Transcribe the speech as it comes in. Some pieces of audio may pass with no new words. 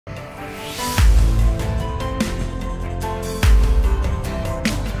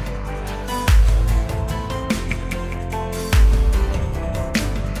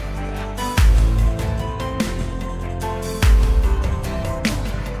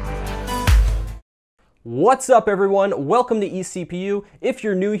What's up everyone? Welcome to eCPU. If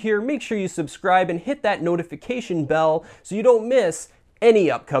you're new here, make sure you subscribe and hit that notification bell so you don't miss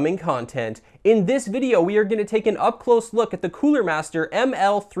any upcoming content. In this video, we are going to take an up-close look at the Coolermaster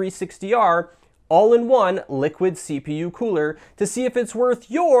ML360R all-in-one liquid CPU cooler to see if it's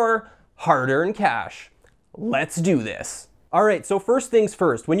worth your hard-earned cash. Let's do this. Alright, so first things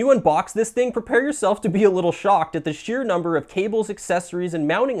first, when you unbox this thing, prepare yourself to be a little shocked at the sheer number of cables, accessories, and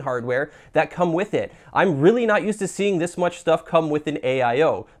mounting hardware that come with it. I'm really not used to seeing this much stuff come with an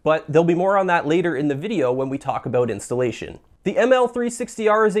AIO, but there'll be more on that later in the video when we talk about installation. The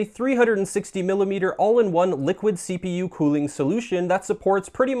ML360R is a 360mm all-in-one liquid CPU cooling solution that supports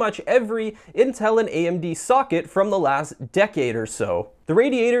pretty much every Intel and AMD socket from the last decade or so. The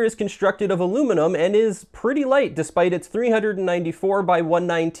radiator is constructed of aluminum and is pretty light despite its 394 by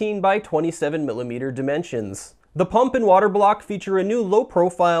 119 by 27mm dimensions. The pump and water block feature a new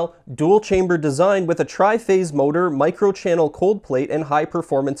low-profile, dual-chamber design with a tri-phase motor, micro-channel cold plate, and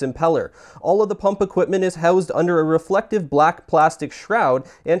high-performance impeller. All of the pump equipment is housed under a reflective black plastic shroud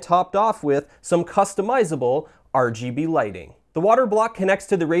and topped off with some customizable RGB lighting. The water block connects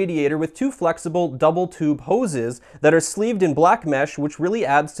to the radiator with two flexible double-tube hoses that are sleeved in black mesh, which really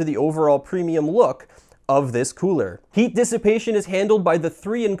adds to the overall premium look of this cooler. Heat dissipation is handled by the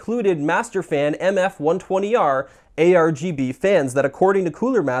three included Masterfan MF120R ARGB fans that, according to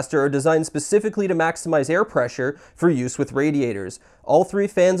Coolermaster, are designed specifically to maximize air pressure for use with radiators. All three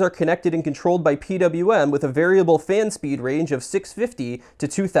fans are connected and controlled by PWM with a variable fan speed range of 650 to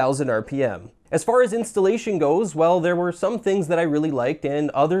 2000 RPM. As far as installation goes, well, there were some things that I really liked and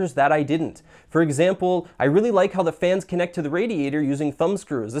others that I didn't. For example, I really like how the fans connect to the radiator using thumb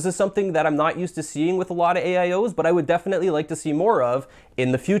screws. This is something that I'm not used to seeing with a lot of AIOs, but I would definitely like to see more of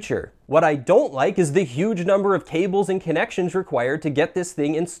in the future. What I don't like is the huge number of cables and connections required to get this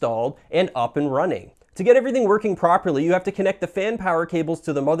thing installed and up and running. To get everything working properly, you have to connect the fan power cables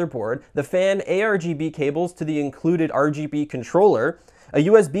to the motherboard, the fan ARGB cables to the included Rgb controller, a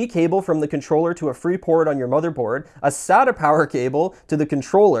USB cable from the controller to a free port on your motherboard, a SATA power cable to the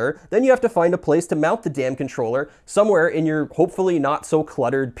controller, then you have to find a place to mount the damn controller somewhere in your hopefully not so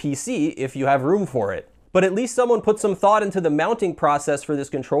cluttered PC if you have room for it. But at least someone put some thought into the mounting process for this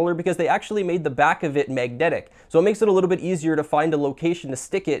controller because they actually made the back of it magnetic. So it makes it a little bit easier to find a location to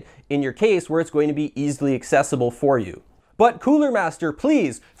stick it in your case where it's going to be easily accessible for you. But Coolermaster,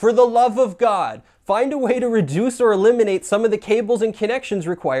 please, for the love of God, find a way to reduce or eliminate some of the cables and connections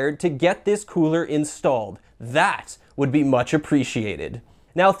required to get this cooler installed. That would be much appreciated.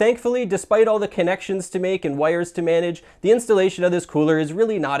 Now, thankfully, despite all the connections to make and wires to manage, the installation of this cooler is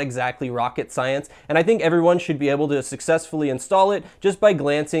really not exactly rocket science, and I think everyone should be able to successfully install it just by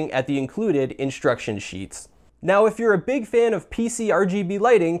glancing at the included instruction sheets. Now, if you're a big fan of PC RGB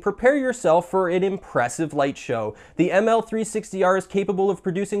lighting, prepare yourself for an impressive light show. The ML360R is capable of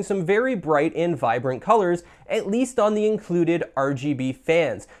producing some very bright and vibrant colors, at least on the included RGB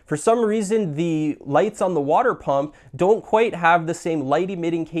fans. For some reason, the lights on the water pump don't quite have the same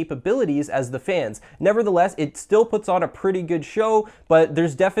light-emitting capabilities as the fans. Nevertheless, it still puts on a pretty good show, but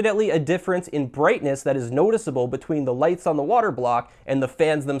there's definitely a difference in brightness that is noticeable between the lights on the water block and the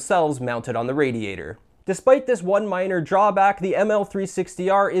fans themselves mounted on the radiator. Despite this one minor drawback, the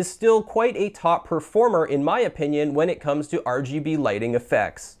ML360R is still quite a top performer in my opinion when it comes to RGB lighting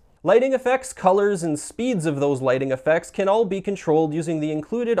effects. Lighting effects, colors, and speeds of those lighting effects can all be controlled using the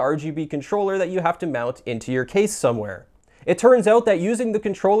included Rgb controller that you have to mount into your case somewhere. It turns out that using the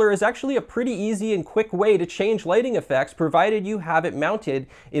controller is actually a pretty easy and quick way to change lighting effects provided you have it mounted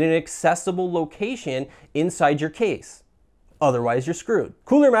in an accessible location inside your case. Otherwise, you're screwed.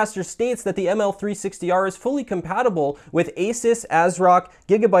 Coolermaster states that the ML360R is fully compatible with Asus, ASRock,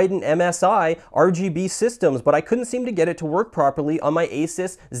 Gigabyte, and MSI RGB systems, but I couldn't seem to get it to work properly on my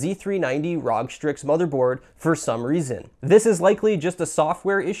Asus Z390 ROG Strix motherboard for some reason. This is likely just a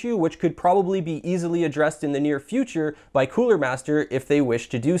software issue, which could probably be easily addressed in the near future by Coolermaster if they wish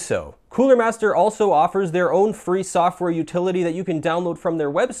to do so. Coolermaster also offers their own free software utility that you can download from their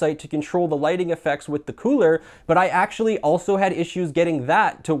website to control the lighting effects with the cooler, but I actually also had issues getting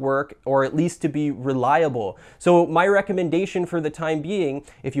that to work, or at least to be reliable. So my recommendation for the time being,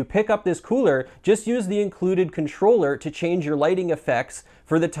 if you pick up this cooler, just use the included controller to change your lighting effects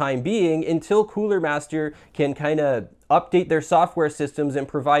for the time being until Coolermaster can kind of update their software systems and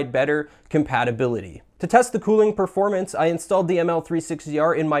provide better compatibility. To test the cooling performance, I installed the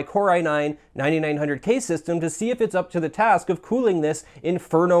ML360R in my Core i9-9900K system to see if it's up to the task of cooling this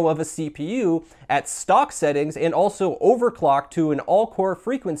inferno of a CPU at stock settings and also overclocked to an all-core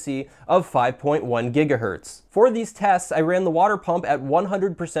frequency of 5.1 GHz. For these tests, I ran the water pump at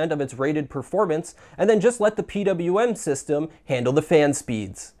 100% of its rated performance, and then just let the PWM system handle the fan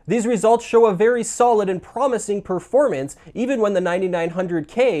speeds. These results show a very solid and promising performance even when the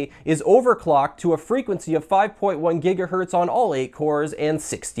 9900K is overclocked to a frequency of 5.1 GHz on all 8 cores and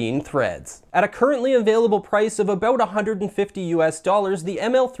 16 threads. At a currently available price of about $150 US, the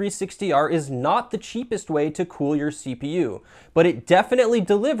ML360R is not the cheapest way to cool your CPU, but it definitely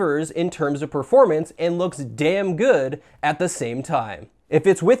delivers in terms of performance and looks damn good at the same time. If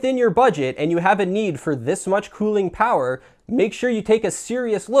it's within your budget and you have a need for this much cooling power, make sure you take a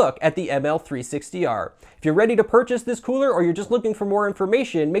serious look at the ML360R. If you're ready to purchase this cooler or you're just looking for more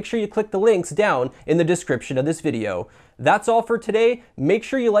information, make sure you click the links down in the description of this video. That's all for today. Make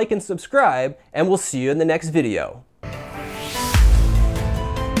sure you like and subscribe, and we'll see you in the next video.